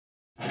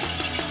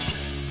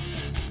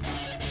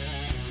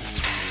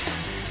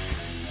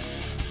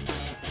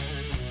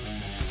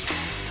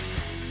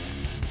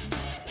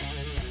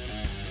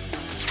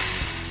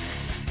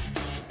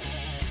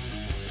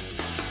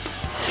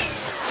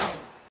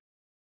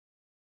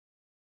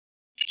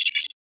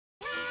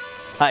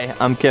Hi,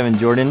 I'm Kevin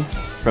Jordan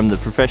from the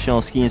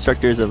Professional Ski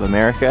Instructors of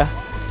America,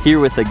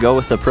 here with a Go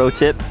With The Pro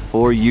tip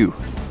for you.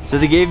 So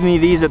they gave me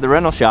these at the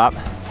rental shop.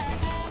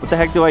 What the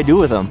heck do I do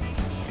with them?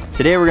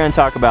 Today we're going to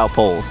talk about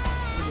poles.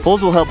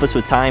 Poles will help us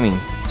with timing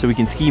so we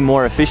can ski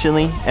more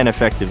efficiently and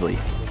effectively.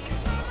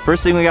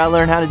 First thing we gotta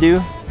learn how to do,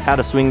 how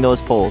to swing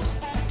those poles.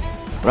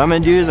 What I'm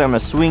going to do is I'm going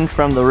to swing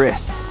from the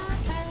wrists.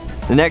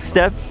 The next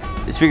step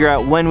is figure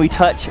out when we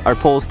touch our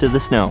poles to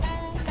the snow.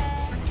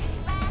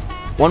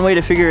 One way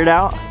to figure it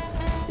out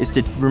is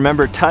to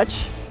remember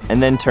touch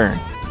and then turn.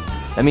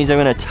 That means I'm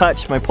going to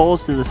touch my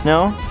poles to the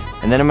snow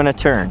and then I'm going to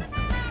turn.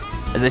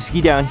 As I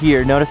ski down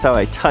here, notice how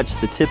I touch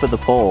the tip of the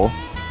pole,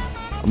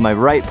 of my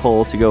right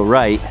pole to go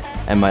right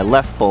and my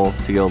left pole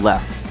to go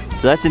left.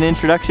 So that's an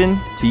introduction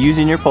to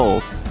using your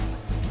poles.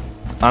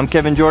 I'm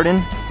Kevin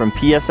Jordan from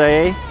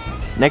PSIA.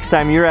 Next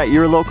time you're at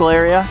your local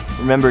area,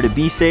 remember to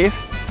be safe,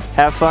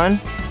 have fun,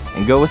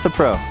 and go with the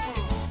pro.